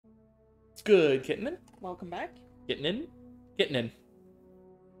Good, kitten. Welcome back. Getting in? Getting in.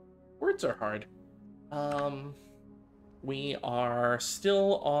 Words are hard. We are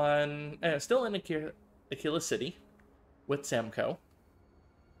still on, still in Aquila City with Samco,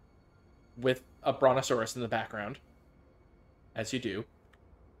 with a brontosaurus in the background, as you do.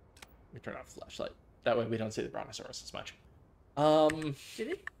 We turn off the flashlight. That way we don't see the brontosaurus as much. Did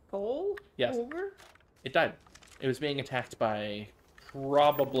it fall Yes. over? It died. It was being attacked by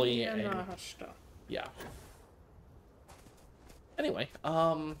probably a... Yeah. Anyway,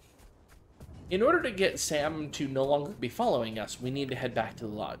 in order to get Sam to no longer be following us, we need to head back to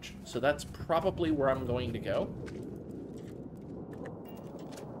the lodge. So that's probably where I'm going to go.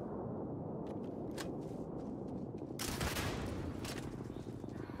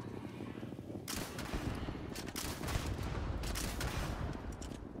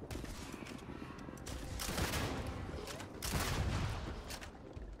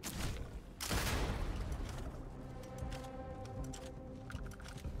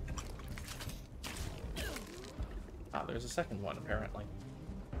 There's a second one, apparently.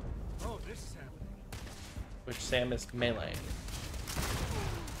 Oh, this is happening. Which Sam is melee.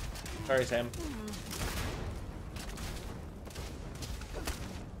 Sorry, Sam.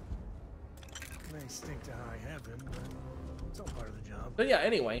 May stink to high heaven, but it's all part of the job. So yeah,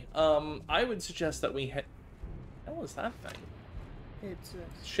 anyway, I would suggest that we head... What was that thing? It's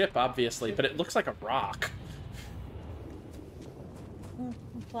a Ship, obviously, but it looks like a rock.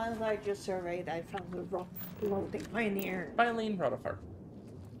 The planet I just surveyed, I found a rock floating pioneer. Eileen Rotifer.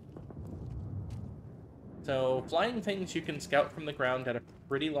 So, flying things you can scout from the ground at a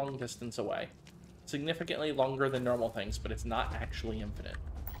pretty long distance away. Significantly longer than normal things, but it's not actually infinite.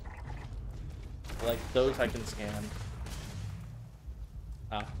 Like, those I can scan.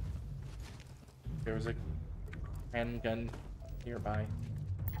 Ah. There was a handgun nearby.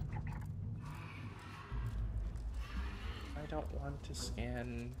 I don't want to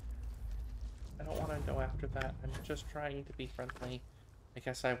scan. I don't want to go after that. I'm just trying to be friendly. I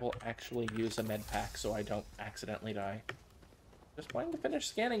guess I will actually use a med pack so I don't accidentally die. Just wanting to finish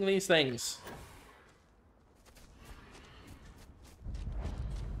scanning these things.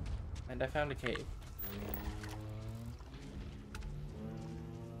 And I found a cave.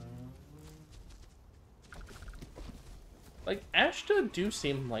 Like, Ashta do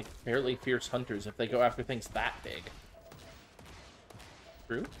seem like fairly fierce hunters if they go after things that big.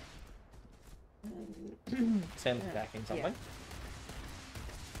 True? Sam's attacking something. Yeah.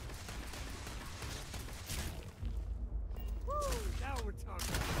 Woo, now we're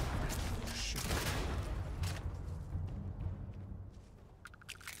talking. Oh, shit.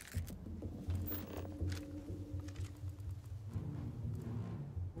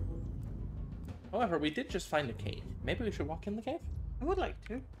 However, we did just find a cave. Maybe we should walk in the cave? I would like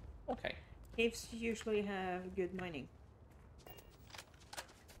to. Okay. Caves usually have good mining.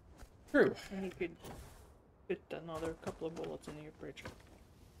 True. And you could put another couple of bullets in your bridge.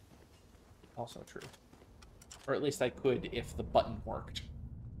 Also true. Or at least I could if the button worked.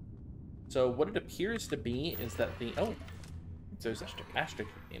 So what it appears to be is that the... Oh! There's Ashta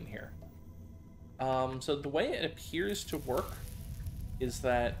in here. So the way it appears to work is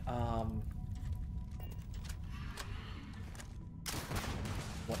that...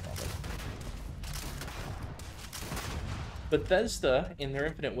 What of it? Bethesda, in their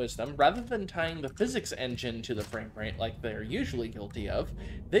infinite wisdom, rather than tying the physics engine to the frame rate like they're usually guilty of,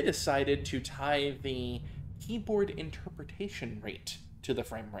 they decided to tie the keyboard interpretation rate to the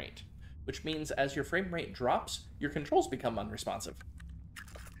frame rate, which means as your frame rate drops, your controls become unresponsive.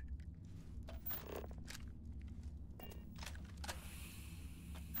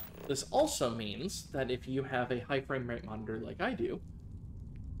 This also means that if you have a high frame rate monitor like I do,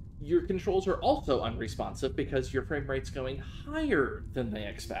 your controls are also unresponsive because your frame rate's going higher than they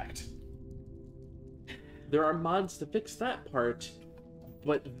expect. There are mods to fix that part,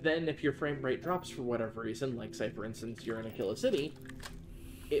 but then if your frame rate drops for whatever reason, like say for instance you're in Aquila City,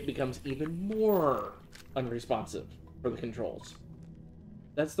 it becomes even more unresponsive for the controls.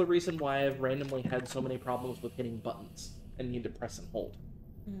 That's the reason why I've randomly had so many problems with hitting buttons and need to press and hold.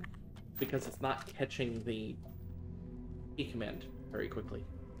 Because it's not catching the E command very quickly.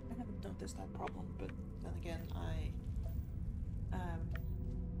 I haven't noticed that problem, but then again,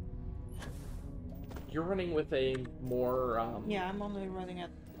 You're running with a more... yeah, I'm only running at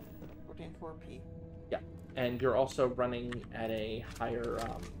 14.4p. Yeah, and you're also running at a higher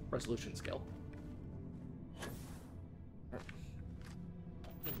resolution scale.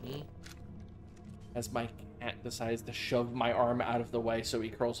 As my cat decides to shove my arm out of the way so he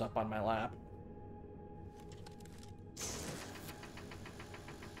curls up on my lap.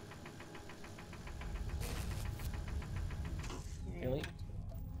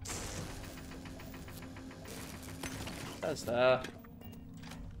 Bethesda.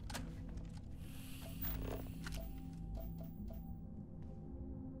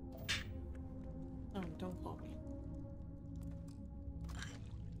 Oh, don't call me.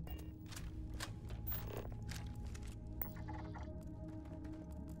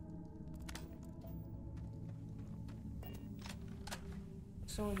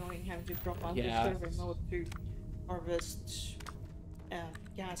 So annoying having to drop out Yeah. the server mode to harvest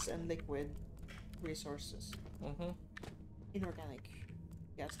gas and liquid resources. Mm-hmm. Inorganic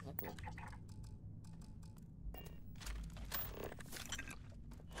gas and liquid.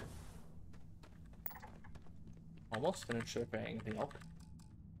 Almost finished surveying the elk.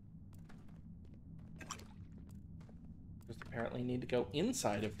 Just apparently need to go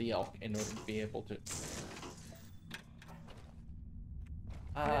inside of the elk in order to be able to.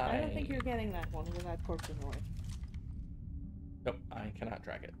 I don't think you're getting that one without corpse annoy. Nope, I cannot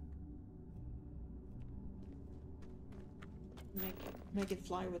drag it. Make it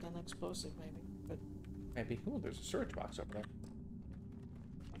fly with an explosive, maybe. But Maybe. Ooh, there's a storage box over there.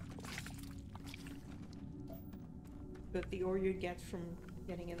 the ore you get from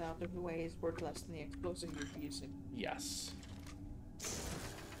getting it out of the way is worth less than the explosive you're using. Yes.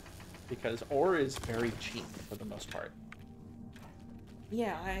 Because ore is very cheap for the most part.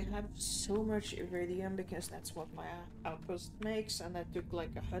 Yeah, I have so much iridium because that's what my outpost makes, and I took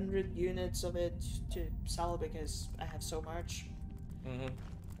like 100 units of it to sell because I have so much. Mm-hmm.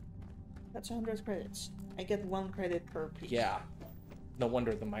 That's 100 credits. I get 1 credit per piece. Yeah. No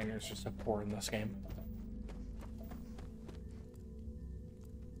wonder the miners are so poor in this game.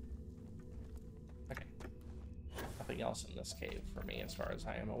 Okay. Nothing else in this cave for me as far as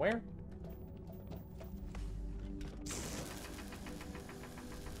I am aware.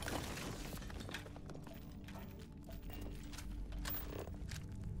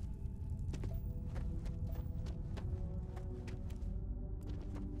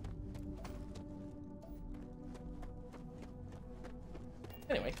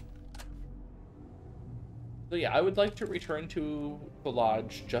 Anyway. So yeah, I would like to return to the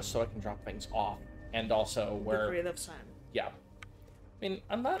lodge just so I can drop things off. And also where... The Grid of Sam. Yeah. I mean,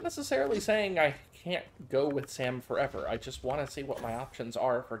 I'm not necessarily saying I can't go with Sam forever. I just want to see what my options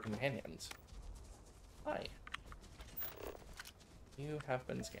are for companions. Hi. You have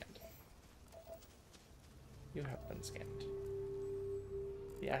been scanned. You have been scanned.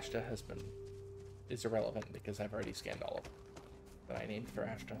 The Ashta is irrelevant because I've already scanned all of them that I named for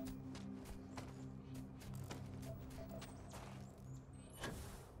Ashta.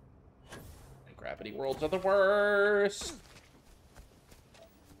 And gravity worlds are the worst!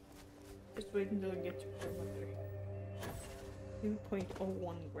 Just wait until I get to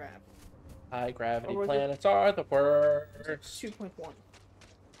 2.01 grab. High gravity Or was it- planets are the worst. 2.1.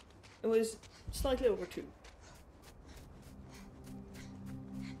 It was slightly over 2.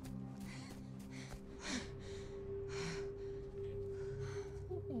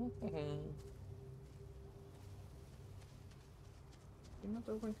 You're not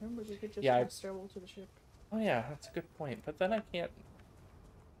over him, but you could just Yeah, fast travel to the ship. Oh yeah, that's a good point. But then I can't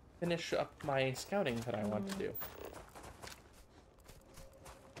finish up my scouting that I want to do.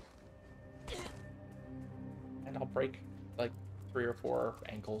 And I'll break like 3 or 4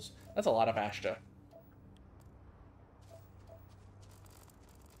 ankles. That's a lot of Ashta.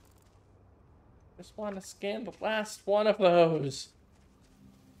 Just want to scan the last one of those.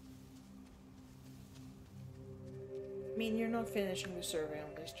 I mean, you're not finishing the survey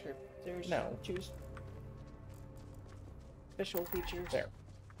on this trip. There's No. 2 special features. There.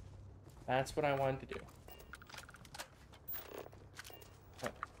 That's what I wanted to do. Oh,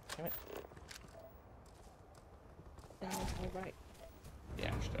 damn it. Alright. The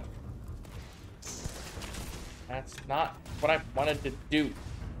Ashta. That's not what I wanted to do.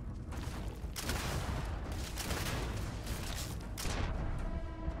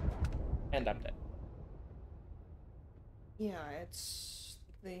 And I'm dead. Yeah, it's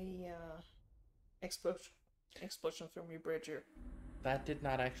the explosion from your bridger. That did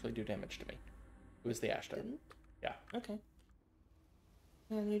not actually do damage to me. It was the Ashta. Didn't? Yeah. Okay.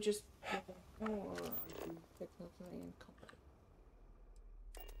 And you just or are you technically incompetent?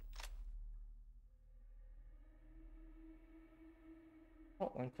 I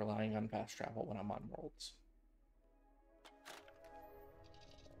don't like relying on fast travel when I'm on worlds.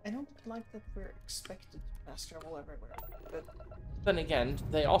 I don't like that we're expected to fast travel everywhere, but Then again,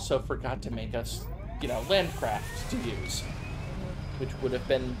 they also forgot to make us, you know, landcraft to use. Which would have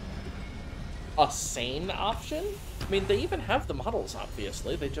been a sane option. I mean, they even have the models,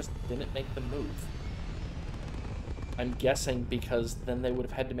 obviously. They just didn't make them move. I'm guessing because then they would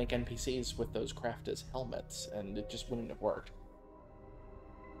have had to make NPCs with those craft as helmets, and it just wouldn't have worked.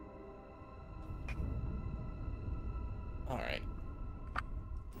 Alright.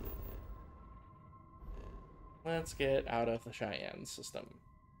 Let's get out of the Cheyenne system.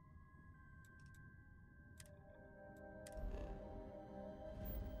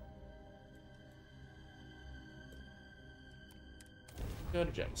 Go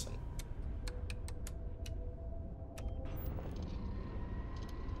to Jemison.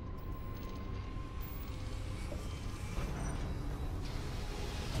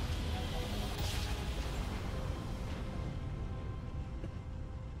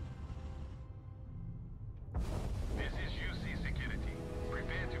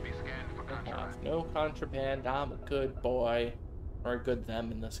 No contraband. I'm a good boy. Or a good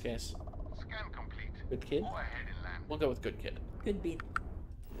them in this case. Scan complete. Good kid? Go ahead and land. We'll go with good kid. Good bean.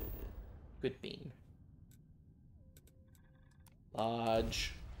 Good bean.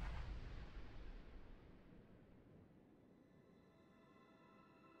 Lodge.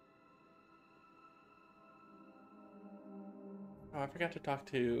 Oh, I forgot to talk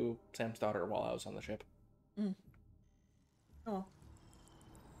to Sam's daughter while I was on the ship. Oh.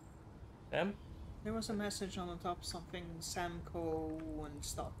 Sam? There was a message on the top, something Samco and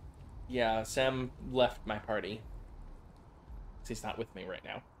stuff. Yeah, Sam left my party. He's not with me right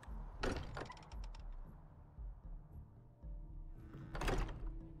now.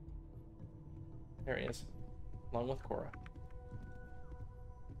 There he is, along with Cora.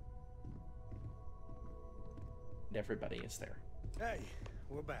 And everybody is there. Hey,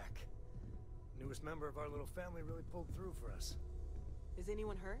 we're back. Newest member of our little family really pulled through for us. Is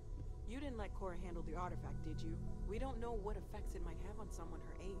anyone hurt? You didn't let Cora handle the artifact, did you? We don't know what effects it might have on someone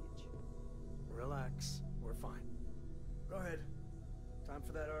her age. Relax, we're fine. Go ahead. Time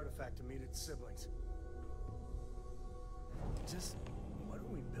for that artifact to meet its siblings. Just, what are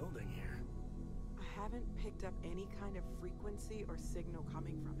we building here? I haven't picked up any kind of frequency or signal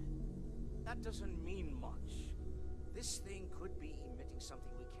coming from it. That doesn't mean much. This thing could be emitting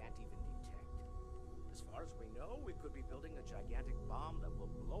something we can't even detect. As far as we know, we could be building a gigantic bomb that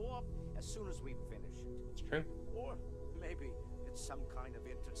will blow up as soon as we finish it. It's true. Or maybe it's some kind of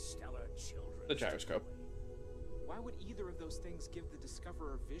interstellar children's The gyroscope. toy. Why would either of those things give the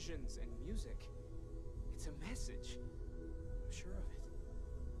Discoverer visions and music? It's a message. I'm sure of it.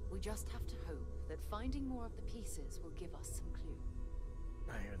 We just have to hope that finding more of the pieces will give us some clue.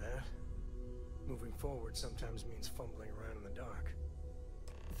 I hear that. Moving forward sometimes means fumbling around in the dark.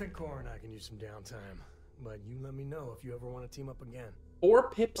 I think Cora and I can use some downtime, but you let me know if you ever want to team up again. 4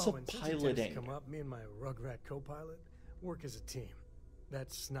 pips Oh, of and since it tends to piloting. come up, me and my Rugrat co-pilot work as a team.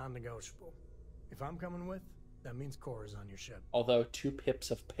 That's non-negotiable. If I'm coming with, that means Cora's on your ship. Although 2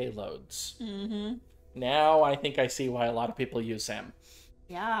 pips of payloads. Mm-hmm. Now I think I see why a lot of people use Sam.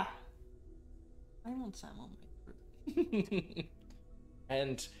 Yeah. I want Sam on my group.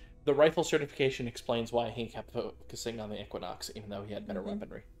 And the rifle certification explains why he kept focusing on the Equinox, even though he had better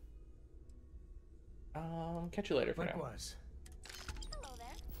weaponry. Catch you later for now. Likewise. Hello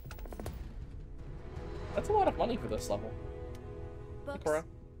there. That's a lot of money for this level. Books. Cora?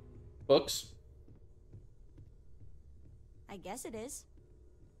 Books? I guess it is.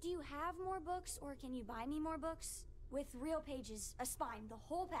 Do you have more books, or can you buy me more books? With real pages, a spine, the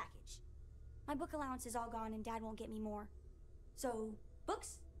whole package. My book allowance is all gone and Dad won't get me more. So,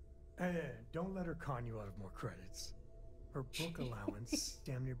 books? Hey, don't let her con you out of more credits. Her book allowance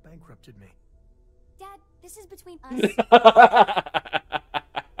damn near bankrupted me. Dad, this is between us.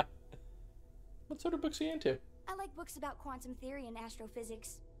 What sort of books are you into? I like books about quantum theory and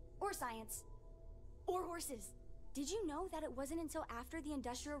astrophysics. Or science. Or horses. Did you know that it wasn't until after the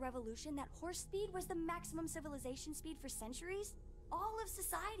Industrial Revolution that horse speed was the maximum civilization speed for centuries? All of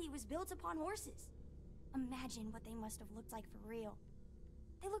society was built upon horses. Imagine what they must have looked like for real.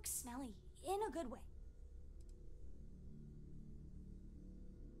 They look smelly, in a good way.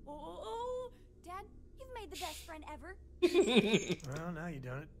 Oh, Dad, you've made the best friend ever. Well, now you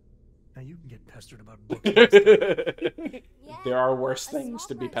done it. Now you can get pestered about books. Yeah, There are worse a things small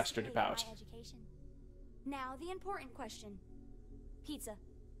to be price pestered to pay for about. my education. Now, the important question. Pizza.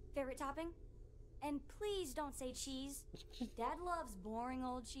 Favorite topping? And please don't say cheese. Dad loves boring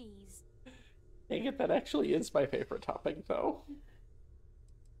old cheese. Dang it, that actually is my favorite topping, though.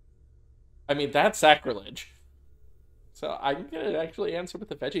 I mean, that's sacrilege. So I'm gonna actually answer with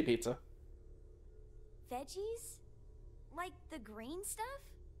the veggie pizza. Veggies? Like the green stuff?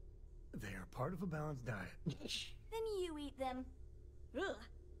 They are part of a balanced diet. Then you eat them. Ugh.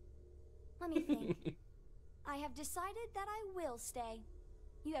 Let me think. I have decided that I will stay.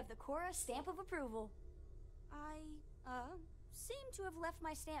 You have the Cora stamp of approval. I seem to have left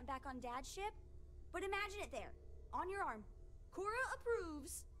my stamp back on Dad's ship, but imagine it there, on your arm. Cora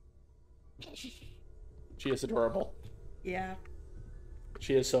approves. She is adorable. Yeah.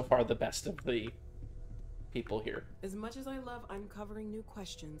 She is so far the best of the people here. As much as I love uncovering new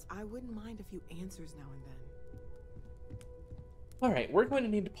questions, I wouldn't mind a few answers now and then. Alright, we're going to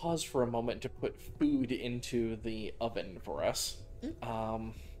need to pause for a moment to put food into the oven for us. Are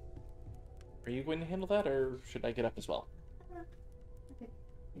you going to handle that, or should I get up as well?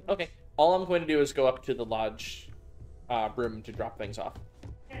 Okay. All I'm going to do is go up to the lodge room to drop things off.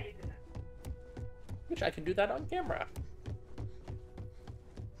 Yeah, you did that. Which I can do that on camera.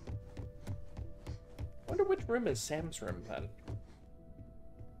 Wonder which room is Sam's room, then.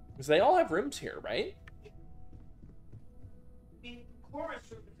 Because they all have rooms here, right? The chorus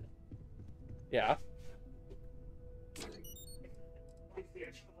room is Yeah. the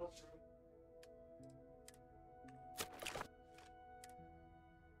extra room.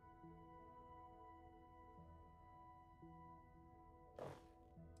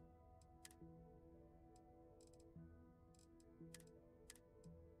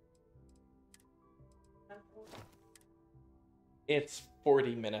 It's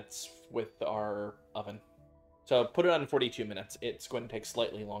 40 minutes with our oven. So put it on 42 minutes. It's going to take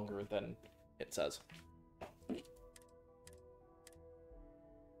slightly longer than it says.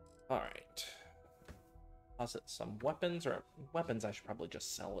 Alright. Deposit some weapons, or weapons I should probably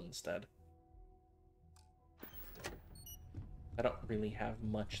just sell instead. I don't really have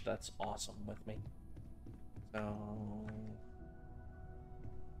much that's awesome with me. So...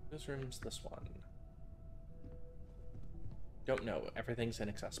 whose room's this one? Don't know. Everything's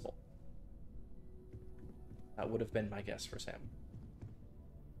inaccessible. That would have been my guess for Sam.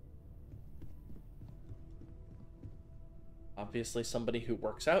 Obviously somebody who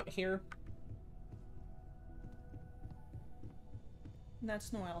works out here.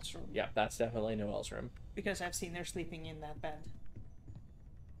 That's Noel's room. Yeah, that's definitely Noel's room. Because I've seen her sleeping in that bed.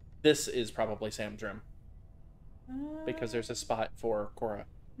 This is probably Sam's room. Because there's a spot for Cora.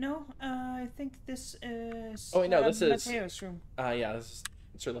 No, I think this is... Oh, wait, no, this is... Mateo's room. Yeah, this is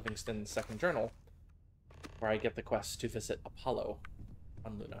Sir Livingston's second journal, where I get the quest to visit Apollo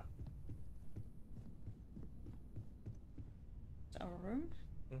on Luna. It's our room?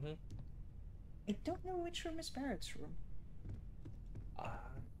 Mm-hmm. I don't know which room is Barrett's room. I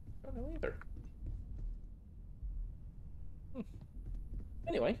don't know either.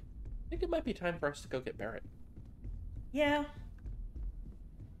 Anyway, I think it might be time for us to go get Barrett. Yeah.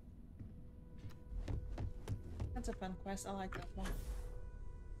 That's a fun quest. I like that one.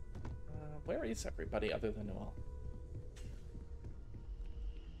 Where is everybody other than Noel?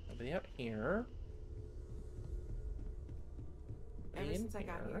 Nobody out here. Ever In since I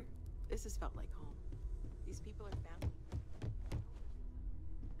got here, this has felt like home. These people are family.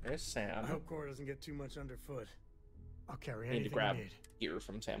 There's Sam. I hope Cora doesn't get too much underfoot. I'll carry I need to anything grab you need. gear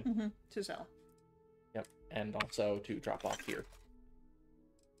from Sam. Mm-hmm. To sell. Yep, and also to drop off here.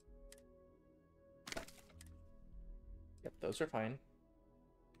 Yep, those are fine.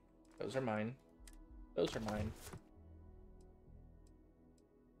 Those are mine. Those are mine.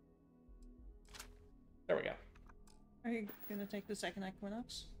 There we go. Are you gonna take the second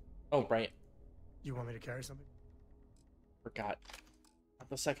Equinox? Oh, right. You want me to carry something? Forgot about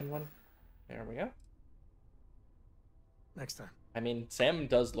the second one. There we go. Next time. I mean, Sam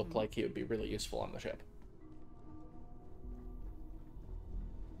does look like he would be really useful on the ship.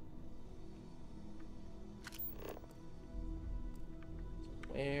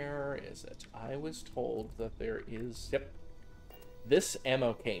 Where is it? I was told that there is... Yep. This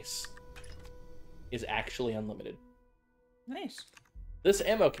ammo case is actually unlimited. Nice. This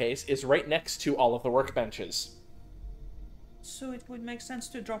ammo case is right next to all of the workbenches. So it would make sense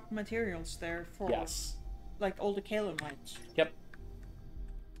to drop materials there for... Yes. Like all the Calamites. Yep.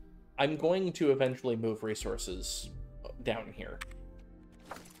 I'm going to eventually move resources down here.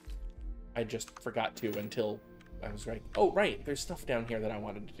 I just forgot to until I was like, oh, right, there's stuff down here that I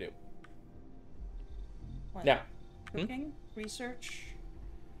wanted to do. What? Now. Cooking? Research?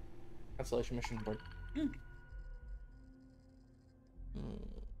 Constellation mission board.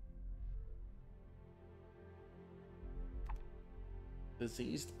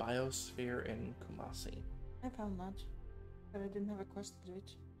 Diseased biosphere in Kumasi. I found that. But I didn't have a quest to do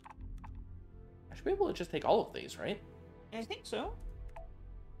it. I should be able to just take all of these, right? I think so.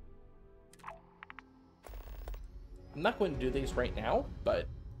 I'm not going to do these right now, but...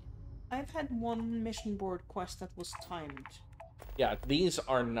 I've had one mission board quest that was timed. Yeah, these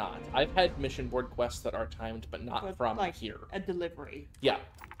are not. I've had mission board quests that are timed, but not from like here. A delivery. Yeah.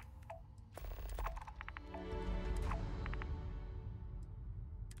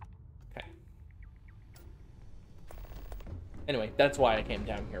 Anyway, that's why I came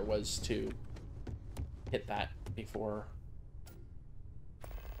down here, was to hit that before.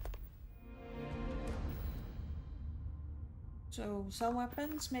 So, sell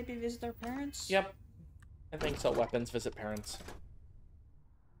weapons, maybe visit their parents? Yep. I think sell weapons, visit parents.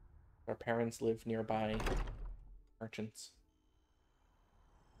 Our parents live nearby merchants.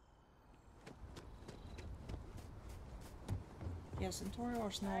 Yeah, Centauri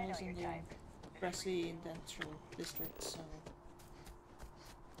Arsenal is in the grassy industrial district, so...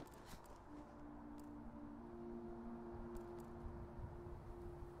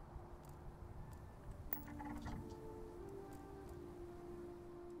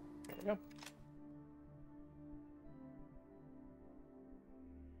 There we go.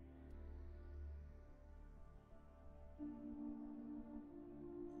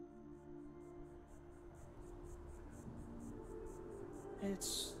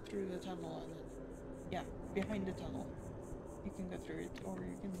 It's through the tunnel, and yeah, behind the tunnel. You can go through it, or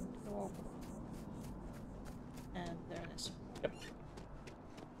you can go over. And there it is. Yep.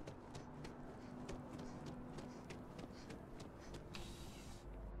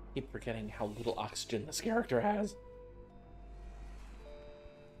 Keep forgetting how little oxygen this character has.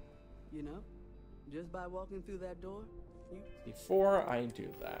 You know, just by walking through that door, Before I do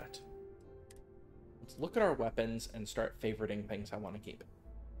that, let's look at our weapons and start favoriting things I want to keep.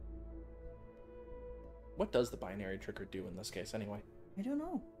 What does the binary trigger do in this case, anyway? I don't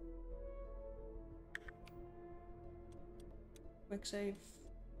know. Quick save.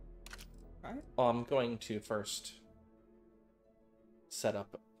 Right? Well, I'm going to first set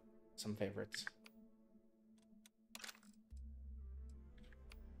up some favorites.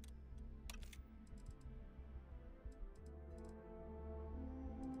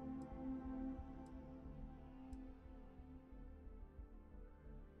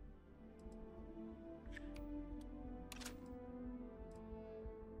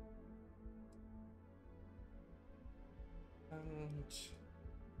 And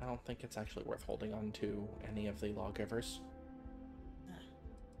I don't think it's actually worth holding on to any of the lawgivers.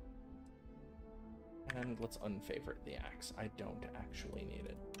 And let's unfavorite the axe. I don't actually need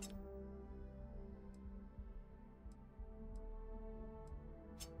it.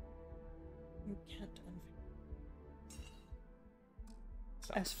 You can't unfavorite.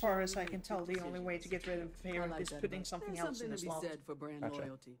 So, As far as I can tell, the only way to get rid of favorite is putting something There's else in something the to be slot. said for brand Gotcha.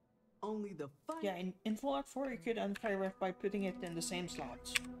 loyalty. Only the fight. Yeah, in Fallout 4 you could unfavorite by putting it in the same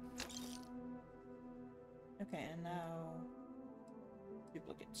slot. Okay, and now...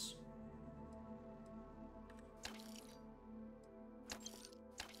 duplicates.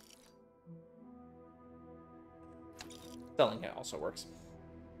 selling it also works.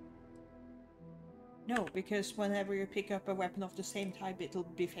 No, because whenever you pick up a weapon of the same type, it'll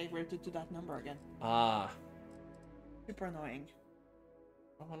be favorited to that number again. Ah. Super annoying.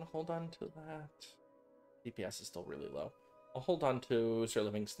 I want to hold on to that. DPS is still really low. I'll hold on to Sir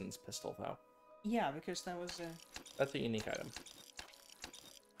Livingston's pistol, though. Yeah, because that was That's a unique item.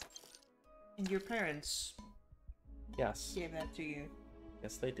 and your parents Yes. gave that to you.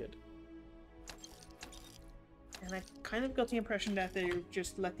 Yes, they did. And I kind of got the impression that they're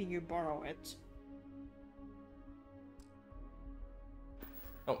just letting you borrow it.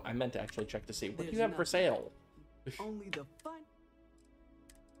 Oh, I meant to actually check to see. What do There's you have for sale? Only the fun.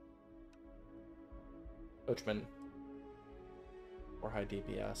 Coachman. Or high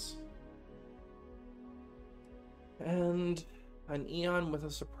DPS. And an Eon with a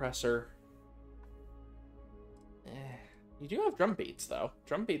suppressor. You do have drum beats, though.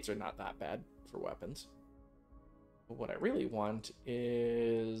 Drum beats are not that bad for weapons. But what I really want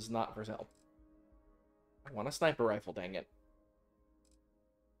is not for sale. I want a sniper rifle, dang it.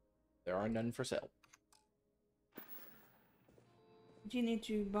 There are none for sale. Do you need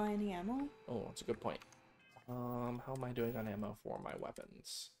to buy any ammo? Oh, that's a good point. How am I doing on ammo for my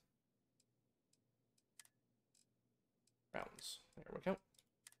weapons? Rounds. There we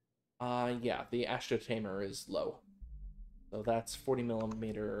go. Yeah, the Astro Tamer is low. So that's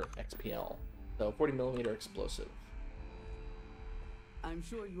 40mm XPL. So 40mm explosive. I'm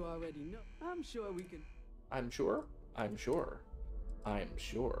sure you already know. I'm sure we can. I'm sure. I'm sure. I'm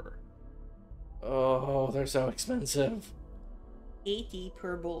sure. Oh, they're so expensive. 80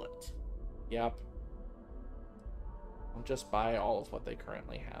 per bullet. Yep. I'll just buy all of what they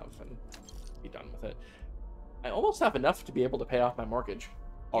currently have and be done with it. I almost have enough to be able to pay off my mortgage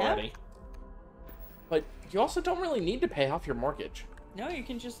already. Yeah. But you also don't really need to pay off your mortgage. No, you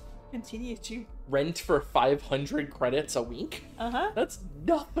can just continue to... Rent for 500 credits a week? Uh-huh. That's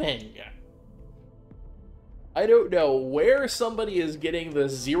nothing. I don't know where somebody is getting the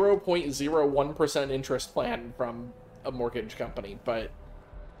 0.01% interest plan from a mortgage company, but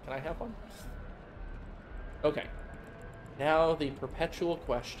can I have one? Okay. Now the perpetual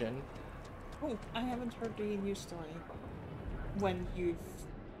question. Oh, I haven't heard the news story. When you've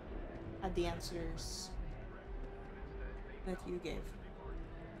had the answers that you gave.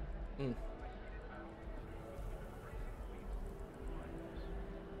 Hmm.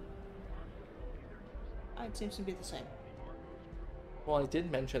 It seems to be the same. Well, I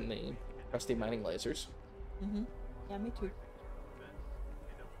did mention the rusty mining lasers. Mm-hmm. Yeah, me too.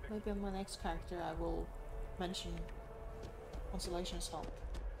 Maybe on my next character I will mention Constellation's help.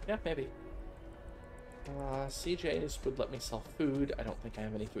 Yeah, maybe. CJ's would let me sell food. I don't think I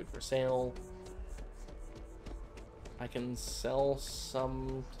have any food for sale. I can sell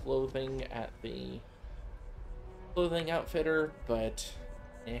some clothing at the clothing outfitter, but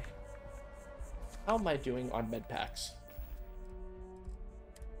how am I doing on med packs?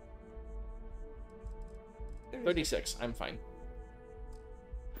 36. I'm fine.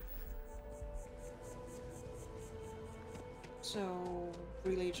 So,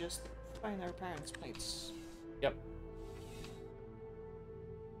 really just find our parents' plates. Yep.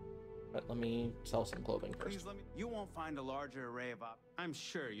 But let me sell some clothing first. Please let me. You won't find a larger array of I'm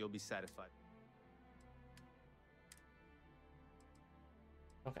sure you'll be satisfied.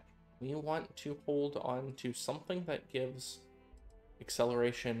 Okay. We want to hold on to something that gives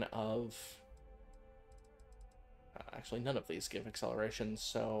acceleration of... actually, none of these give acceleration,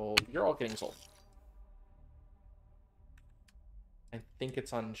 so you're all getting sold. I think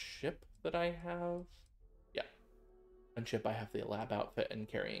it's on ship that I have. Yeah. On ship I have the lab outfit and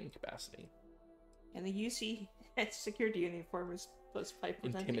carrying capacity. And the UC security uniform is plus 5%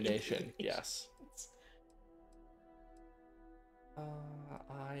 Intimidation, yes.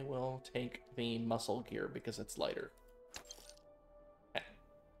 I will take the muscle gear because it's lighter. Okay.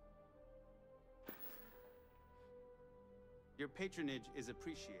 Your patronage is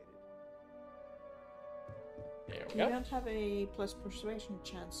appreciated. There we You go. don't have a plus persuasion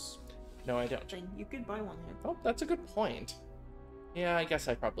chance. No, I don't. Then you could buy one here. Oh, that's a good point. Yeah, I guess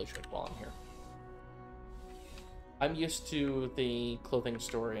I probably should while I'm here. I'm used to the clothing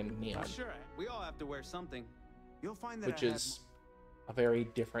store in Neon. Sure, we all have to wear something. You'll find that Which is a very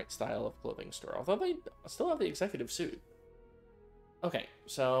different style of clothing store, although they still have the executive suit. Okay,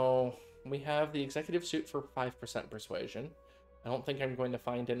 so we have the executive suit for 5% persuasion. I don't think I'm going to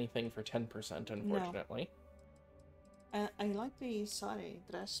find anything for 10%, unfortunately. No. I like the sari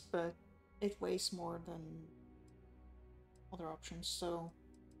dress, but it weighs more than other options, so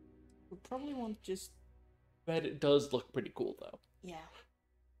we probably won't just... But it does look pretty cool, though. Yeah.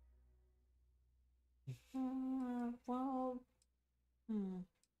 Well... I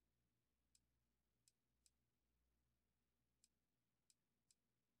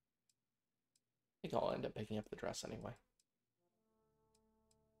think I'll end up picking up the dress anyway.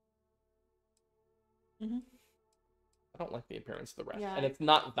 Mm-hmm. I don't like the appearance of the rest, Yeah, and it's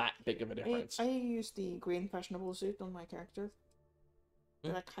not that big of a difference. I use the green fashionable suit on my character.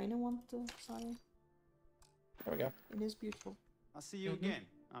 But I kind of want the sari. There we go. It is beautiful. I'll see you again,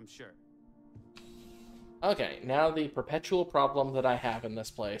 I'm sure. Okay, now the perpetual problem that I have in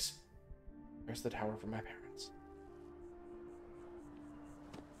this place. Where's the tower for my parents?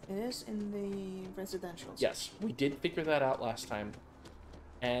 It is in the residential. Yes, we did figure that out last time.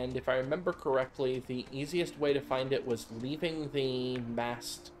 And if I remember correctly, the easiest way to find it was leaving the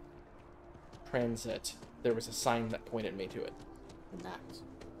mast transit. There was a sign that pointed me to it. The gnat.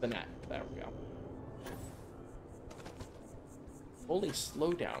 The gnat. There we go. Holy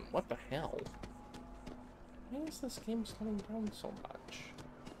slow down. What the hell? Why is this game slowing down so much?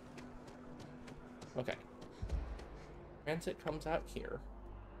 Okay. Transit comes out here.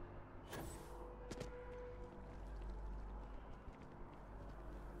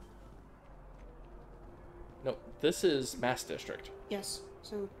 No, this is Mass District. Yes,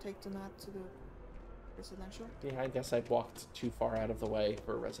 so take the gnat to the residential. Yeah, I guess I walked too far out of the way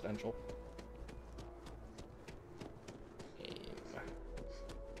for residential.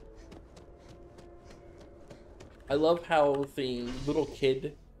 I love how the little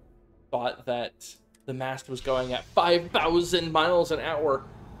kid thought that the mast was going at 5,000 miles an hour.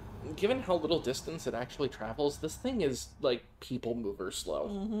 Given how little distance it actually travels, this thing is like people mover slow.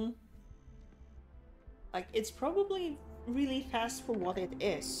 Mm-hmm. Like, it's probably really fast for what it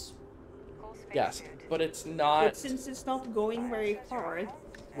is. Yes, but it's not... But since it's not going very far...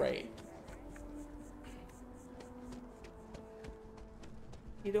 Right.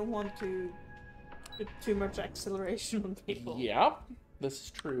 You don't want to put too much acceleration on people. Yeah, this is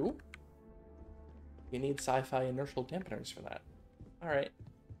true. You need sci-fi inertial dampeners for that. Alright.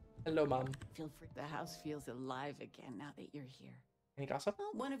 Hello, Mom. Feel free. The house feels alive again now that you're here. Any gossip? Well,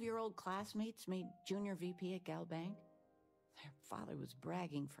 one of your old classmates made junior VP at Galbank. Their father was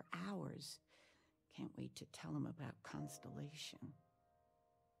bragging for hours. Can't wait to tell him about Constellation.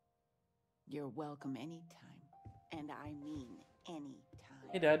 You're welcome anytime. And I mean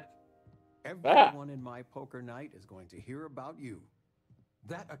anytime. Hey, Dad. Everyone in my poker night is going to hear about you.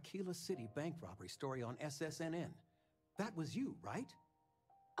 That Aquila City bank robbery story on SSNN. That was you, right?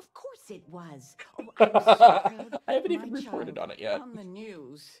 Of course it was. Oh, I'm so proud. I haven't My even reported child on it yet. On the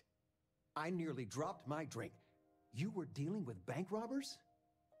news. I nearly dropped my drink. You were dealing with bank robbers?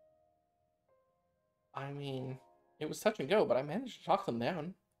 I mean, it was touch and go, but I managed to talk them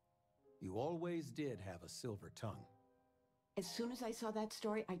down. You always did have a silver tongue. As soon as I saw that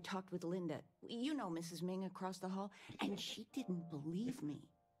story, I talked with Linda. You know Mrs. Ming across the hall, and she didn't believe me.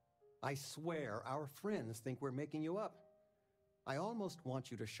 I swear our friends think we're making you up. I almost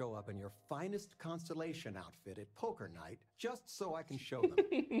want you to show up in your finest Constellation outfit at poker night, just so I can show them.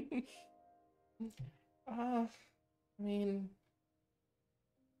 I mean,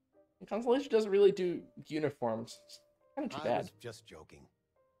 Constellation doesn't really do uniforms. It's kind of too I bad. was just joking.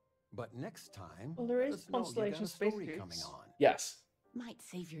 But next time, Well, there let is us know you got Constellation a space story suits. coming on. Yes. Might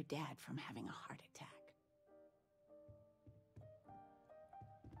save your dad from having a heart attack.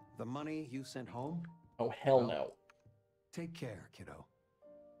 The money you sent home? Oh, hell no. Take care, kiddo.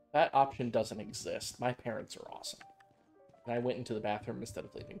 That option doesn't exist. My parents are awesome. And I went into the bathroom instead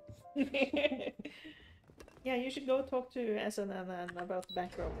of leaving. Yeah, you should go talk to SSNN about the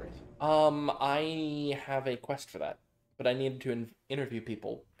bank robbery. I have a quest for that, but I needed to interview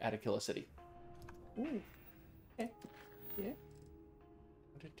people at Aquila City. Ooh. Okay. Yeah.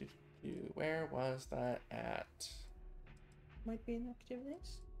 Where was that at? Might be in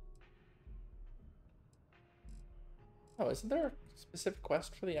activities. Oh, isn't there a specific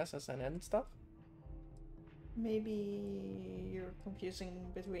quest for the SSNN stuff? Maybe you're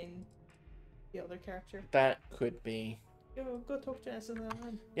confusing between the other character. That could be. Go talk to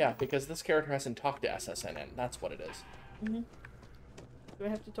SSNN. Yeah, because this character hasn't talked to SSNN. That's what it is. Mm-hmm. Do I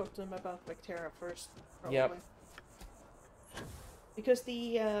have to talk to them about Bacteria first? Probably. Yep. Because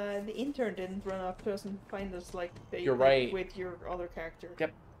the intern didn't run up to us and find us like they You're did right. with your other character.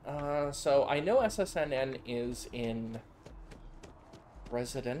 Yep. So I know SSNN is in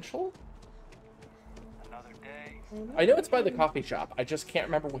residential? Another day. I know it's by the coffee shop. I just can't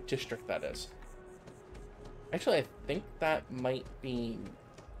remember what district that is. Actually, I think that might be...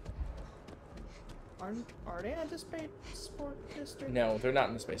 Are they at the space sport district? No, they're not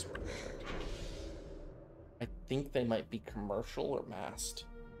in the spaceport district. I think they might be commercial or massed.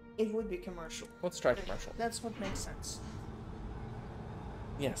 It would be commercial. Let's try commercial. That's what makes sense.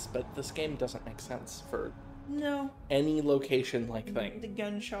 Yes, but this game doesn't make sense for No. any location-like thing. The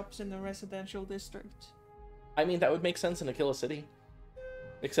gun shops in the residential district. I mean, that would make sense in Aquila City.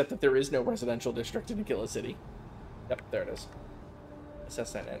 Except that there is no residential district in Aquila City. Yep, there it is.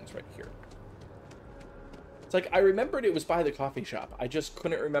 SSNN is right here. It's like, I remembered it was by the coffee shop. I just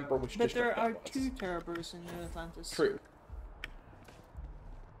couldn't remember which But district there are that was. 2 Terrabers in New Atlantis. True.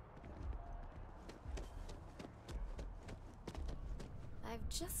 I've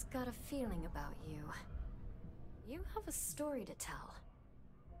just got a feeling about you. You have a story to tell.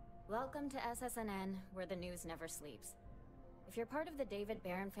 Welcome to SSNN, where the news never sleeps. If you're part of the David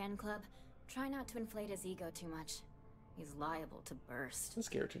Barron fan club, try not to inflate his ego too much. He's liable to burst. This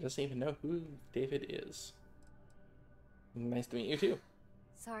character doesn't even know who David is. Nice to meet you, too.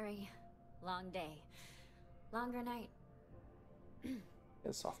 Sorry. Long day. Longer night.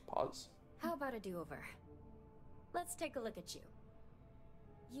 A soft pause. How about a do-over? Let's take a look at you.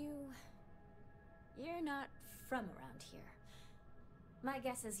 You're not from around here. My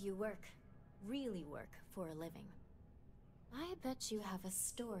guess is you work, really work, for a living. I bet you have a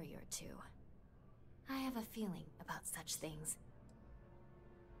story or two. I have a feeling about such things.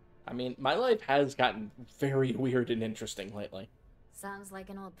 I mean, my life has gotten very weird and interesting lately. Sounds like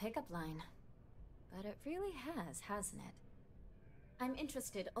an old pickup line. But it really has, hasn't it? I'm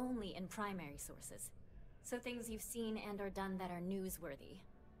interested only in primary sources. So things you've seen and or done that are newsworthy.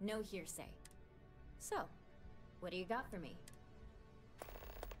 No hearsay. So, what do you got for me?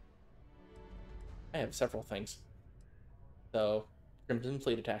 I have several things. So, Crimson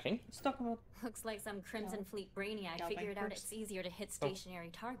Fleet attacking. Let's talk about... Looks like some Crimson Fleet brainiac Galbank figured out first. it's easier to hit stationary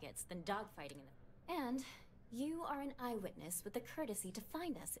targets than dogfighting in them. And you are an eyewitness with the courtesy to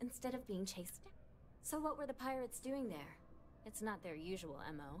find us instead of being chased down. So what were the pirates doing there? It's not their usual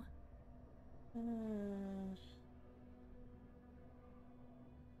MO.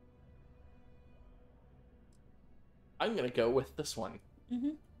 I'm gonna go with this one.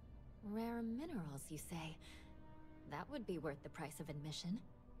 Mm-hmm. Rare minerals, you say? That would be worth the price of admission.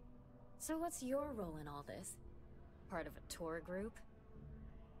 So what's your role in all this? Part of a tour group?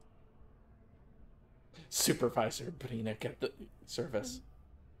 Supervisor Brina, get the service.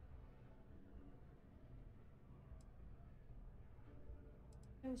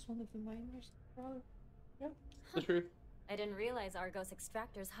 I was one of the miners. Yeah, the truth. I didn't realize Argos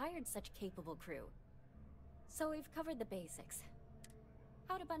extractors hired such capable crew. So we've covered the basics.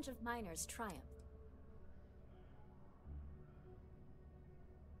 How'd a bunch of miners triumph?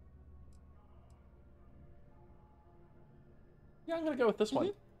 Yeah, I'm gonna go with this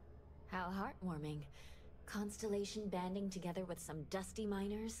one. How heartwarming. Constellation banding together with some dusty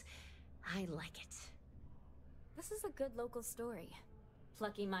miners. I like it. This is a good local story.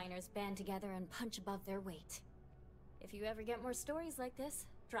 Plucky miners band together and punch above their weight. If you ever get more stories like this,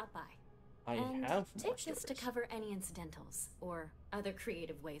 drop by. I and have more take this to cover any incidentals, or other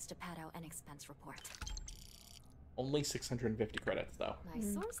creative ways to pad out an expense report. Only 650 credits, though. My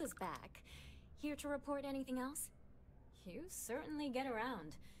source is back. Here to report anything else? You certainly get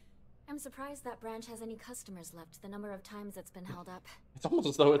around. I'm surprised that branch has any customers left, the number of times it's been held up. It's almost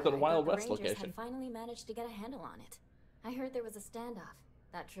as though it's a Wild The West Rangers location. had finally managed to get a handle on it. I heard there was a standoff.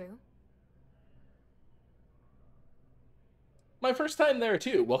 That true? My first time there,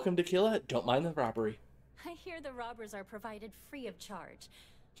 too. Welcome to Killa. Don't mind the robbery. I hear the robbers are provided free of charge.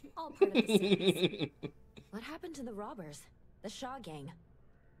 All part of the service. What happened to the robbers? The Shaw gang?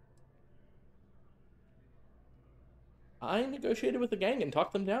 I negotiated with the gang and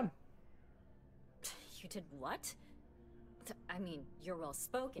talked them down. You did what? I mean, you're well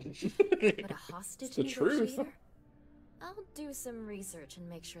spoken. But a hostage It's the truth. negotiator? I'll do some research and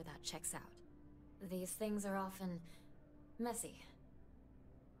make sure that checks out. These things are often messy.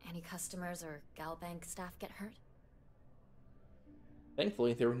 Any customers or Galbank staff get hurt?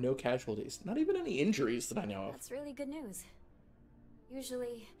 Thankfully, there were no casualties. Not even any injuries that I know of. That's really good news.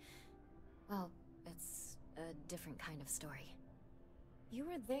 Usually, well, it's a different kind of story. You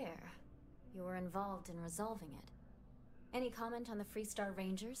were there. You were involved in resolving it. Any comment on the Freestar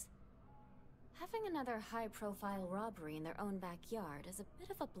Rangers? Having another high-profile robbery in their own backyard is a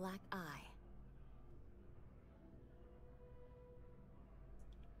bit of a black eye.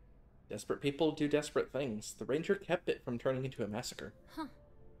 Desperate people do desperate things. The Ranger kept it from turning into a massacre. Huh.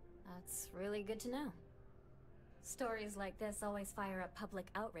 That's really good to know. Stories like this always fire up public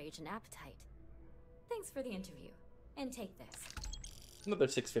outrage and appetite. Thanks for the interview. And take this. Another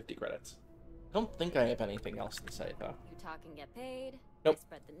 650 credits. I don't think I have anything else to say, though. You talk and get paid. Nope. I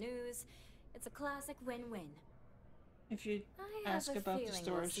spread the news. It's a classic win-win. If you I have ask a about the feeling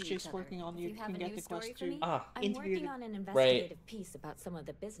story we'll see she's each other. working on, If you have can a get new the story quest for to me, Ah. I'm interview working them. on an investigative piece about some of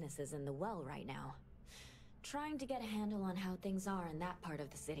the businesses in the well right now. Trying to get a handle on how things are in that part of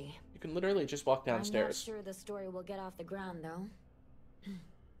the city. You can literally just walk I'm not downstairs. sure the story will get off the ground, though.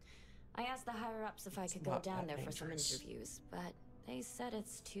 I asked the higher-ups if I could go not down that there for some dangerous. interviews, but they said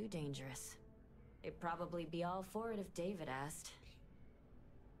it's too dangerous. They'd probably be all for it if David asked.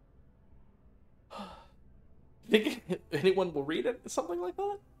 Think anyone will read it? Something like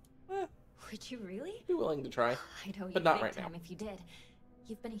that? Would you really? Be willing to try. I'd owe you But not big right time now. if you did.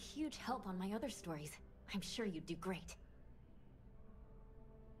 You've been a huge help on my other stories. I'm sure you'd do great.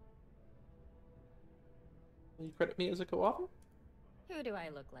 Will you credit me as a co-author? Who do I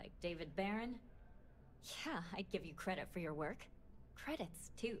look like? David Barron? Yeah, I'd give you credit for your work.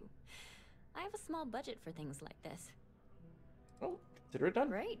 Credits, too. I have a small budget for things like this. Oh, consider it done.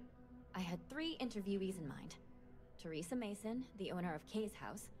 Great. I had 3 interviewees in mind. Teresa Mason, the owner of Kay's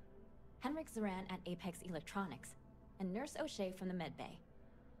house, Henrik Zoran at Apex Electronics, and Nurse O'Shea from the Medbay.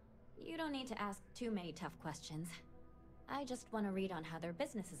 You don't need to ask too many tough questions. I just want to read on how their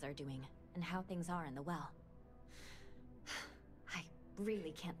businesses are doing, and how things are in the well. I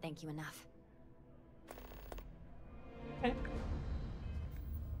really can't thank you enough. Okay.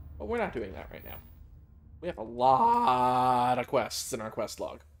 Well, we're not doing that right now. We have a lot of quests in our quest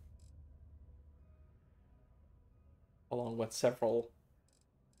log. Along with several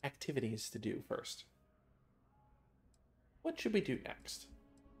activities to do first. What should we do next?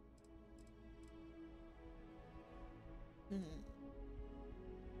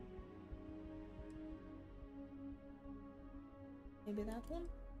 Maybe that one?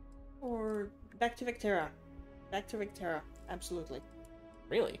 Or back to Vectera. Back to Vectera, absolutely.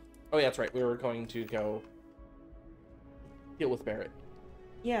 Really? Oh yeah, that's right. We were going to go deal with Barrett.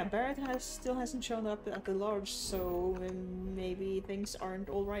 Yeah, Barrett still hasn't shown up at the lodge, so maybe things aren't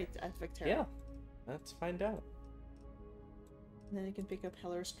alright at Vectera. Yeah, let's find out. And then you can pick up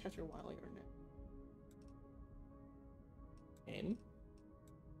Heller's cutter while you're there. Game.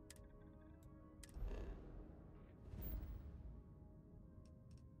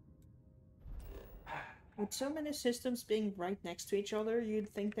 With so many systems being right next to each other, you'd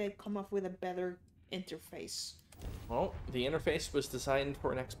think they'd come up with a better interface. Well, the interface was designed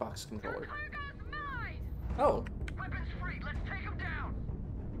for an Xbox controller. Oh. Weapons free. Let's take him down.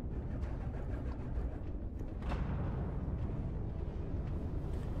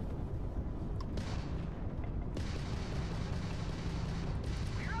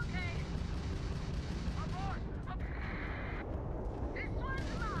 We're okay. Aboard. This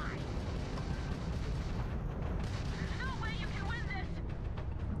one's mine. There's no way you can win this.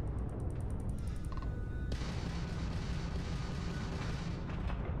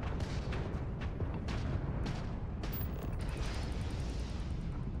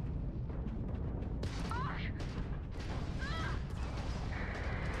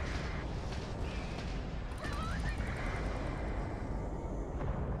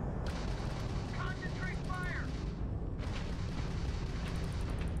 Concentrate fire.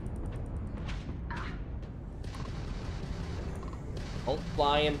 Don't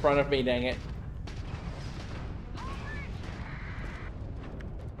fly in front of me, dang it.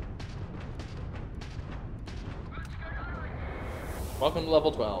 Welcome to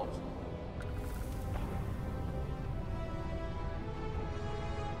level 12.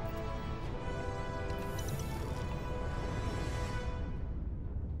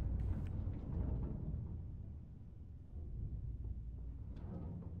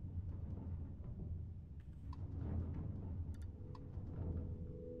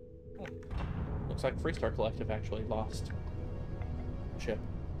 Looks like Freestar Collective actually lost ship.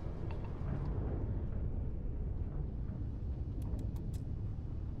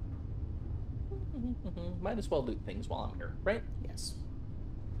 Might as well loot things while I'm here, right? Yes.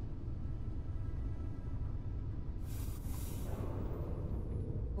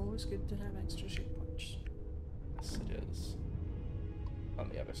 Always good to have extra ship parts. Yes, it is. On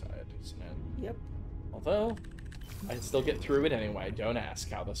the other side, isn't it? Yep. Although, I'd still get through it anyway. Don't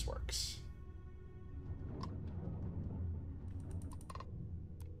ask how this works.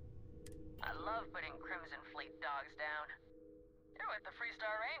 I love putting Crimson Fleet dogs down. You're with the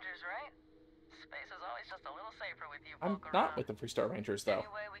Freestar Rangers, right? Space is always just a little safer with you. I'm not with the Freestar Rangers, though. Any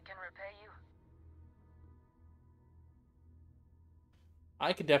way we can repay you?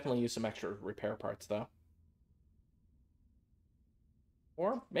 I could definitely use some extra repair parts, though.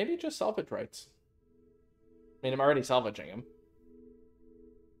 Or maybe just salvage rights. I mean, I'm already salvaging them.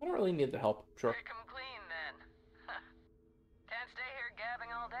 I don't really need the help, sure. Pick 'em clean, then. Can't stay here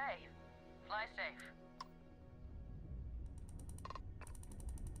gabbing all day. Fly safe.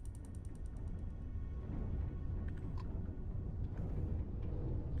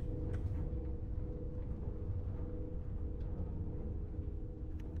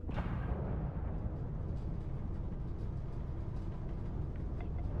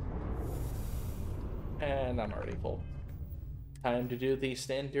 And I'm already full. Time to do the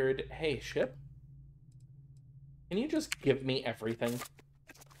standard, hey, ship. Can you just give me everything?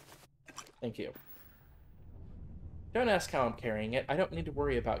 Thank you. Don't ask how I'm carrying it. I don't need to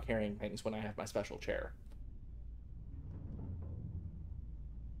worry about carrying things when I have my special chair.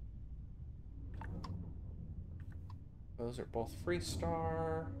 Those are both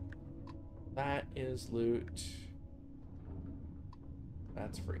Freestar. That is loot.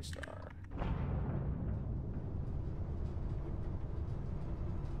 That's Freestar.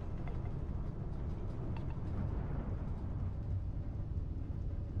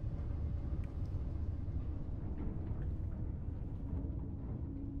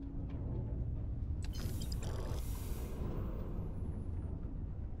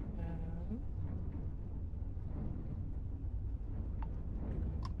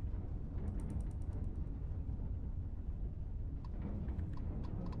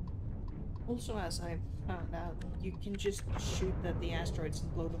 Also, as I found out, you can just shoot at the asteroids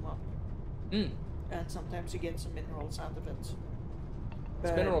and blow them up. And sometimes you get some minerals out of it.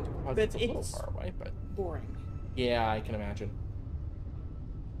 It's mineral deposits a little far away, but boring. Yeah, I can imagine.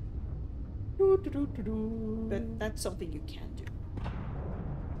 But that's something you can do.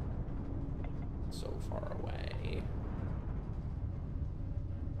 So far away.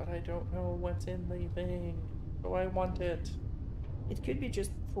 But I don't know what's in the thing. Do I want it? It could be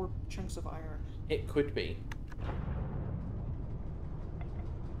just 4 chunks of iron. It could be.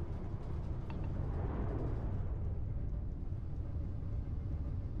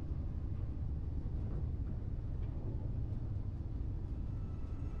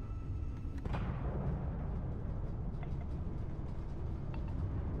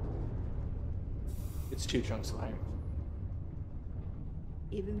 It's 2 chunks of iron.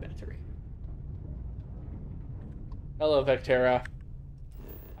 Even better. Hello, Vectera.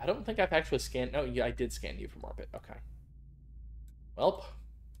 I don't think I've actually scanned... No, yeah, I did scan you from orbit. Okay. Welp.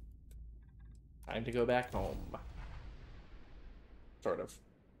 Time to go back home. Sort of.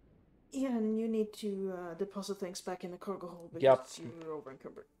 Yeah, and you need to deposit things back in the cargo hold because Yep. you're over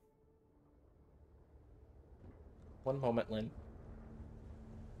encumbered. One moment, Lynn.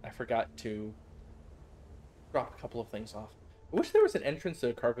 I forgot to drop a couple of things off. I wish there was an entrance to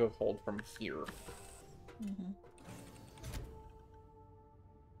the cargo hold from here. Mm-hmm.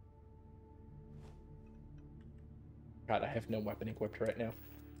 God, I have no weapon equipped right now.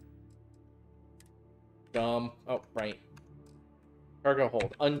 Dumb. Oh, right. Cargo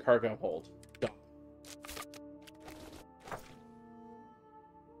hold. Uncargo hold. Dumb.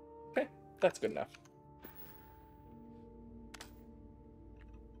 Okay, that's good enough.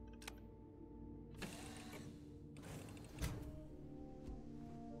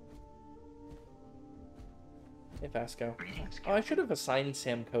 Hey, Vasco. Oh, I should have assigned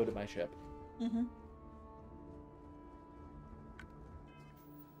Samco to my ship. Mm-hmm.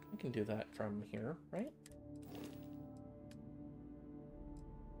 I can do that from here, right?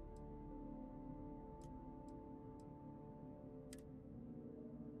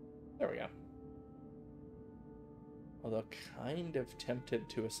 There we go. Although kind of tempted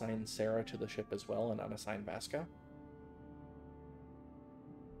to assign Sarah to the ship as well and unassign Vasco.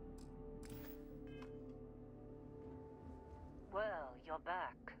 Well, you're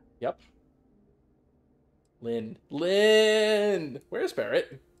back. Yep. Lynn. Lynn! Where's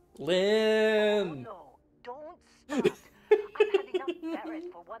Barrett? Lynn! Oh, no, don't start. I've had enough Barrett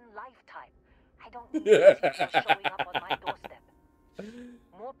for one lifetime. I don't need this just showing up on my doorstep.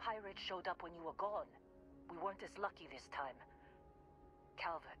 More pirates showed up when you were gone. We weren't as lucky this time.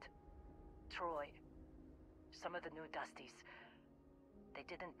 Calvert, Troy, some of the new Dusties, they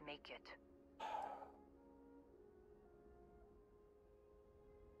didn't make it.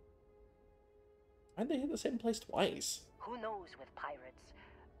 Why'd they hit the same place twice? Who knows with pirates?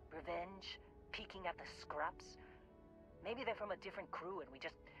 Revenge, peeking at the scraps. Maybe they're from a different crew and we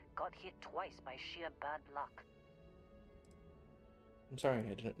just got hit twice by sheer bad luck. I'm sorry,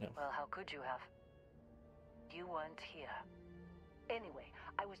 I didn't know. Well, how could you have? You weren't here. Anyway,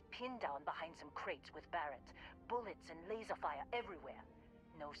 I was pinned down behind some crates with Barrett. Bullets and laser fire everywhere.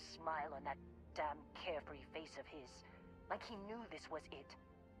 No smile on that damn carefree face of his. Like he knew this was it.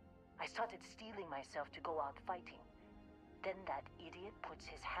 I started steeling myself to go out fighting. Then that idiot puts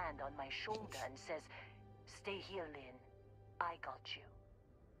his hand on my shoulder and says, "Stay here, Lynn. I got you."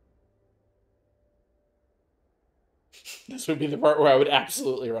 This would be the part where I would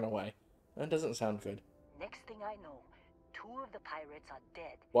absolutely run away. That doesn't sound good. Next thing I know, 2 of the pirates are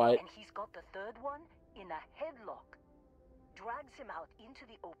dead. What? And he's got the 3rd one in a headlock. Drags him out into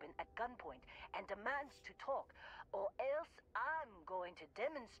the open at gunpoint and demands to talk, or else I'm going to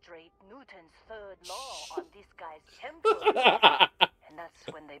demonstrate Newton's 3rd law on this guy's temple. And that's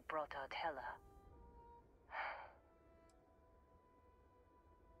when they brought out Heller.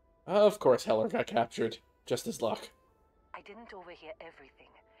 Of course Heller got captured. Just his luck. I didn't overhear everything,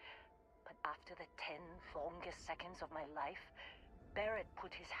 but after the 10 longest seconds of my life, Barrett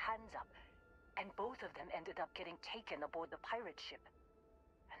put his hands up, and both of them ended up getting taken aboard the pirate ship.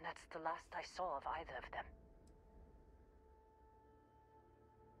 And that's the last I saw of either of them.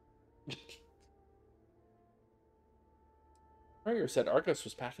 Courier said Argos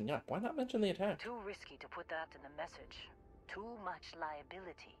was packing up. Why not mention the attack? Too risky to put that in the message. Too much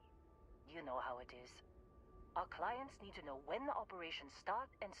liability. You know how it is. Our clients need to know when the operations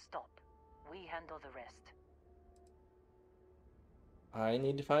start and stop. We handle the rest. I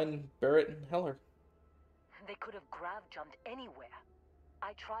need to find Barrett and Heller. They could have grav-jumped anywhere.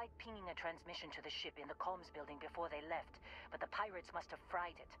 I tried pinging a transmission to the ship in the comms building before they left, but the pirates must have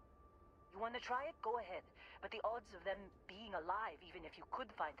fried it. You want to try it? Go ahead. But the odds of them being alive, even if you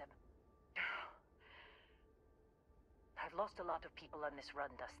could find them... I've lost a lot of people on this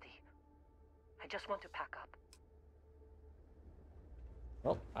run, Dusty. I just want to pack up.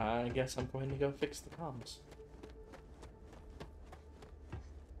 Well, I guess I'm going to go fix the comms.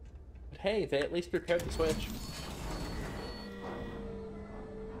 But hey, they at least repaired the switch.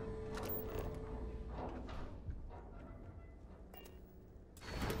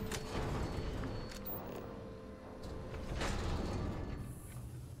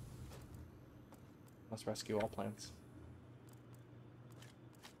 Let's rescue all plants.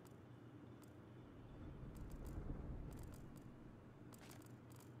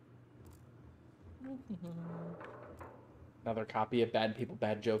 Another copy of Bad People,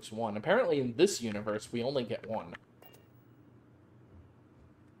 Bad Jokes 1. Apparently in this universe, we only get 1.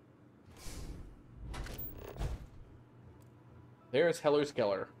 There's Heller's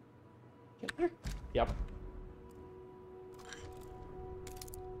Killer. Killer? Yep.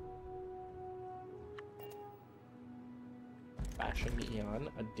 Fashion Eon,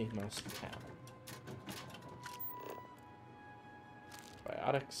 a Deimos Town.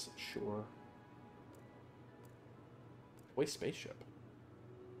 Biotics, sure. Toy spaceship.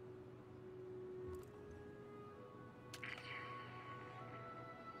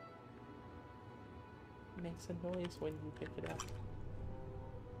 It makes a noise when you pick it up.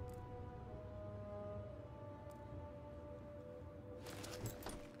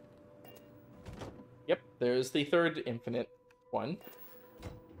 Yep, there's the third infinite one.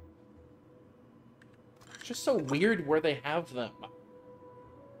 It's just so weird where they have them.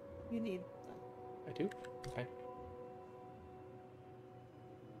 You need them. I do? Okay.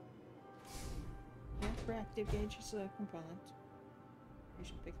 Yeah, reactive gauge is a component. You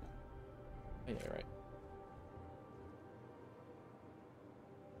should pick that. Yeah, you're right.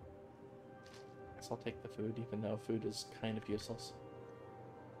 Guess I'll take the food, even though food is kind of useless.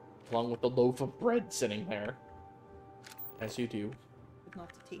 Along with the loaf of bread sitting there. As you do. But not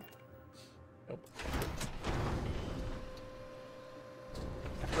the tea. Nope.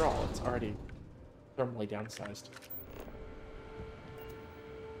 After all, it's already thermally downsized.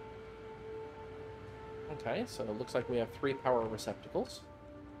 Okay, so it looks like we have 3 power receptacles.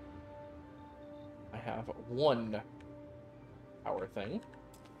 I have 1 power thing.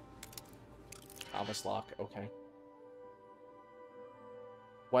 Alvis lock, okay.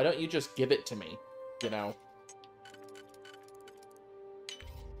 Why don't you just give it to me, you know?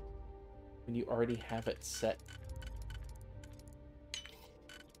 When you already have it set.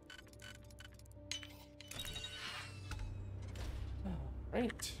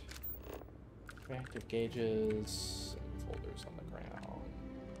 Right. Reactive gauges, folders on the ground.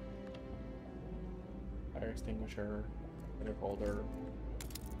 Fire extinguisher, another folder.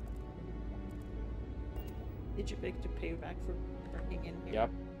 Did you pick to pay back for working in here?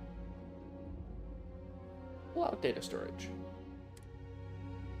 Yep. Pull out data storage.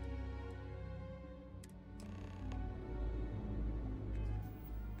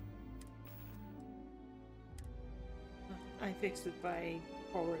 I fixed it by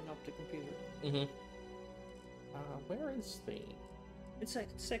powering up the computer. Mm-hmm. Where is the... It's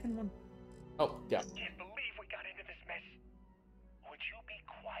like the second one. Oh, yeah. Can't believe we got into this mess. Would you be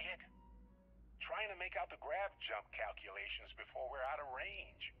quiet? Trying to make out the grav jump calculations before we're out of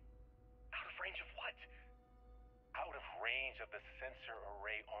range. Out of range of what? Out of range of the sensor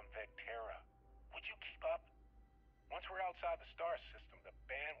array on Vectera. Would you keep up? Once we're outside the star system, the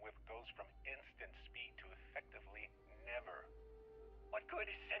bandwidth goes from instant speed to effectively never. What good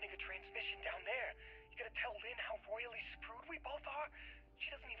is sending a transmission down there? You gotta tell Lynn how royally screwed we both are? She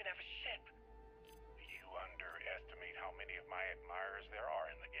doesn't even have a ship. You underestimate how many of my admirers there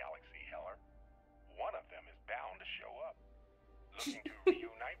are in the galaxy, Heller. One of them is bound to show up, looking to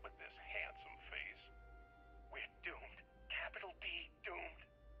reunite with this handsome face. We're doomed. Capital D, doomed.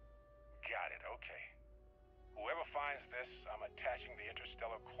 Got it, okay. Whoever finds this, I'm attaching the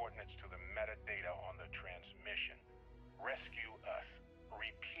interstellar coordinates to the metadata on the transmission. Rescue us.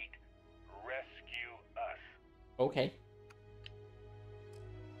 Repeat. Rescue us. Okay.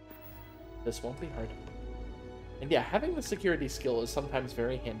 This won't be hard. And yeah, having the security skill is sometimes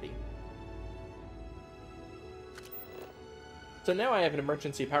very handy. So now I have an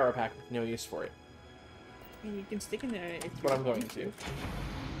emergency power pack with no use for it. And you can stick in there if That's what I'm going to.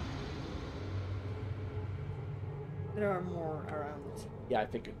 There are more around. Yeah, I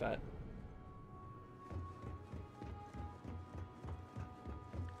figured that.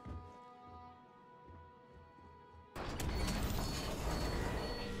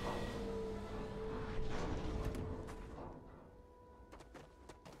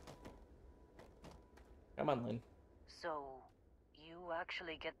 Come on, Lynn. So, you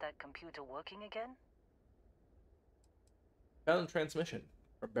actually get that computer working again? Found transmission.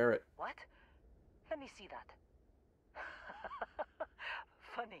 Or Barrett. What? Let me see that.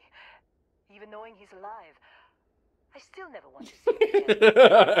 Funny. Even knowing he's alive, I still never want to see him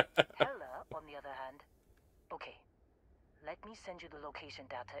again. Hella, on the other hand. Okay. Let me send you the location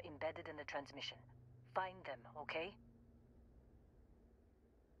data embedded in the transmission. Find them, okay?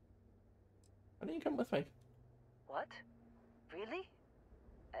 Why don't you come with me? What? Really?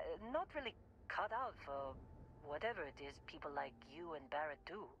 Not really cut out for whatever it is people like you and Barrett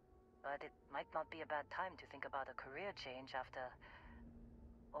do. But it might not be a bad time to think about a career change after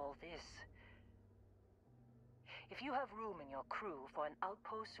all this. If you have room in your crew for an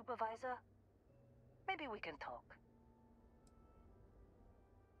outpost supervisor, maybe we can talk.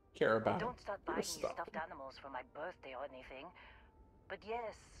 Care about Don't start buying me stuff. stuffed animals for my birthday or anything. But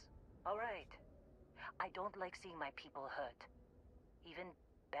yes, alright. I don't like seeing my people hurt. Even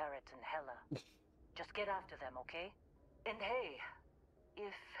Barrett and Hella. Just get after them, okay? And hey,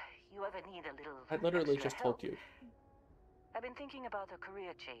 if you ever need a little I literally extra just help, told you. I've been thinking about a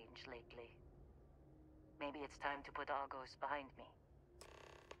career change lately. Maybe it's time to put Argos behind me.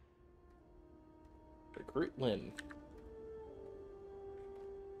 Recruit Lynn.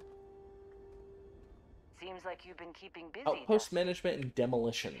 Seems like you've been keeping busy. Outpost management and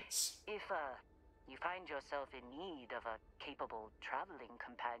demolitions. If you find yourself in need of a capable traveling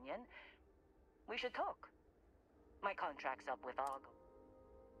companion, we should talk. My contract's up with Argo.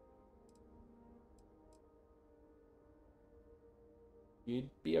 You'd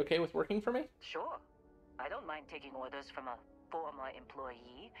be okay with working for me? Sure. I don't mind taking orders from a former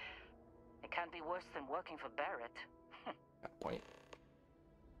employee. It can't be worse than working for Barrett. That point.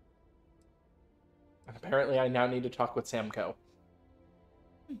 And apparently I now need to talk with Samco.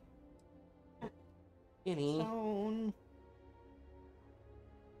 Kitty. Zoan.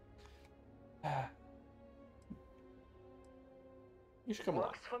 You should come along.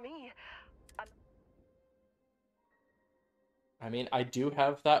 Works for me. I mean, I do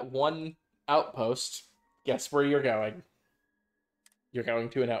have that one outpost. Guess where you're going? You're going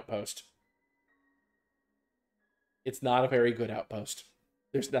to an outpost. It's not a very good outpost.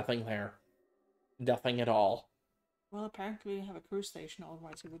 There's nothing there. Nothing at all. Well, apparently we have a cruise station,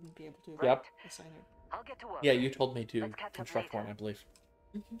 otherwise we wouldn't be able to Yep. assign it. I'll get to work. Yeah, you told me to Let's catch up construct later. one, I believe.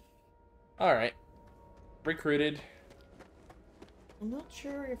 Mm-hmm. Alright. Recruited. I'm not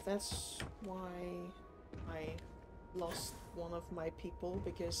sure if that's why I lost one of my people,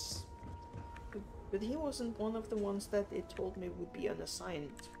 because... But he wasn't one of the ones that it told me would be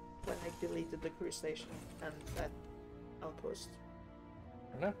unassigned when I deleted the cruise station and that outpost.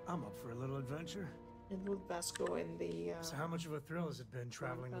 I'm up for a little adventure. It would best go in the... So how much of a thrill has it been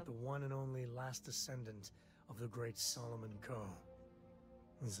traveling with the one and only last descendant of the great Solomon Coe?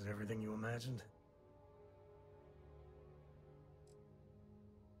 Is it everything you imagined?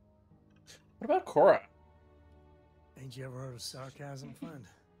 What about Cora? Ain't you ever heard of sarcasm, friend?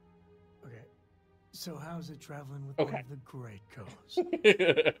 Okay, so how's it traveling with one of the great Coes?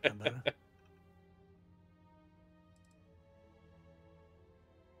 That better?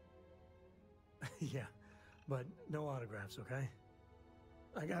 Yeah, but no autographs, okay?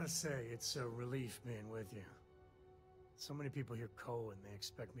 I gotta say, it's a relief being with you. So many people hear Coe and they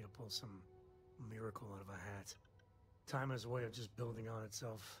expect me to pull some miracle out of a hat. Time has a way of just building on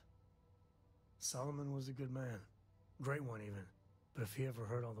itself. Solomon was a good man. Great one, even. But if he ever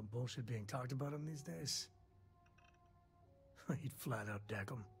heard all the bullshit being talked about him these days, he'd flat out deck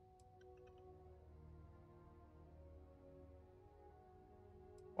him.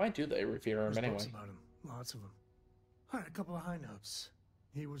 Why do they revere him There's anyway? books about him. Lots of them. Alright, a couple of high notes.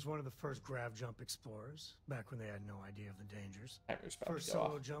 He was one of the first grav jump explorers, back when they had no idea of the dangers. First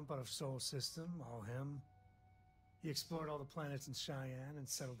solo jump out of Sol System, all him. He explored all the planets in Cheyenne and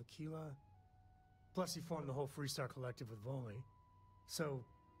settled Aquila. Plus, he formed the whole Freestar Collective with Voli. So,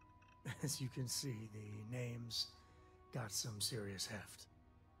 as you can see, the names got some serious heft.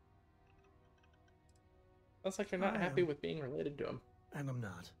 Sounds like you're not happy with being related to him. And I'm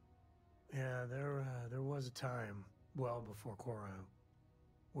not. Yeah, there was a time, well before Cora,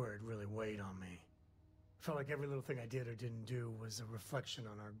 where it really weighed on me. Felt like every little thing I did or didn't do was a reflection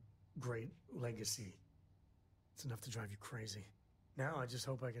on our great legacy. It's enough to drive you crazy. Now I just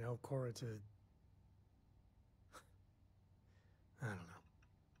hope I can help Cora to... I don't know.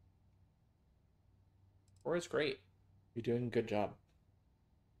 Cora's great. You're doing a good job.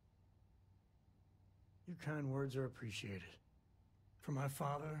 Your kind words are appreciated. For my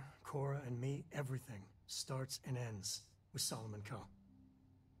father, Cora, and me, everything starts and ends with Solomon Coe.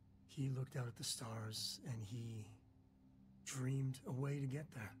 He looked out at the stars, and he dreamed a way to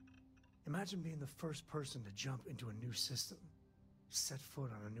get there. Imagine being the first person to jump into a new system, set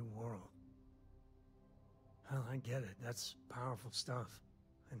foot on a new world. Hell, I get it. That's powerful stuff.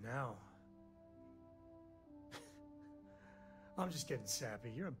 And now... I'm just getting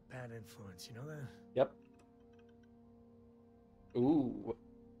sappy. You're a bad influence, you know that? Yep. Ooh.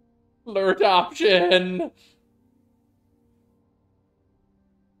 Flirt option!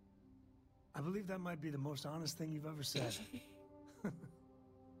 I believe that might be the most honest thing you've ever said.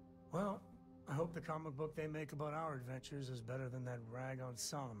 Well, I hope the comic book they make about our adventures is better than that rag on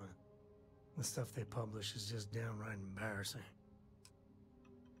Solomon. The stuff they publish is just downright embarrassing.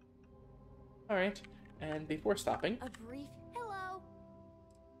 Alright, and before stopping... A brief hello.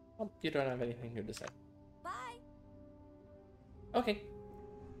 Oh, you don't have anything new to say. Bye. Okay.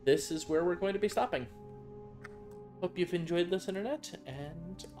 This is where we're going to be stopping. Hope you've enjoyed this, Internet,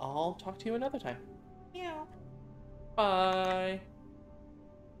 and I'll talk to you another time. Meow. Bye.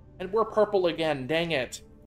 And we're purple again, dang it.